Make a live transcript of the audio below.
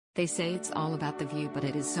They say it's all about the view, but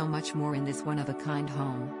it is so much more in this one-of-a-kind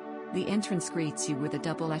home. The entrance greets you with a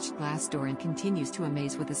double-etched glass door and continues to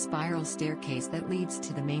amaze with a spiral staircase that leads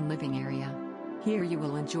to the main living area. Here you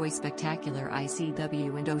will enjoy spectacular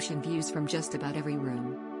ICW and ocean views from just about every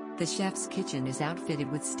room. The chef's kitchen is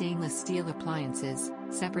outfitted with stainless steel appliances,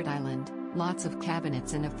 separate island, lots of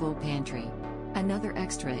cabinets and a full pantry. Another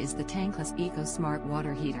extra is the tankless eco-smart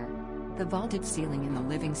water heater. The vaulted ceiling in the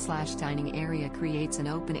living/dining area creates an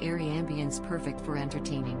open-airy ambience perfect for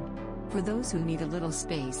entertaining. For those who need a little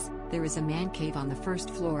space, there is a man cave on the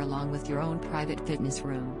first floor along with your own private fitness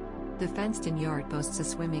room. The fenced-in yard boasts a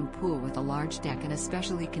swimming pool with a large deck and a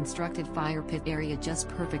specially constructed fire pit area just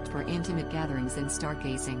perfect for intimate gatherings and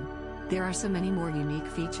stargazing. There are so many more unique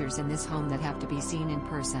features in this home that have to be seen in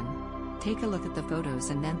person. Take a look at the photos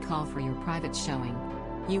and then call for your private showing.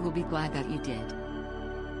 You will be glad that you did.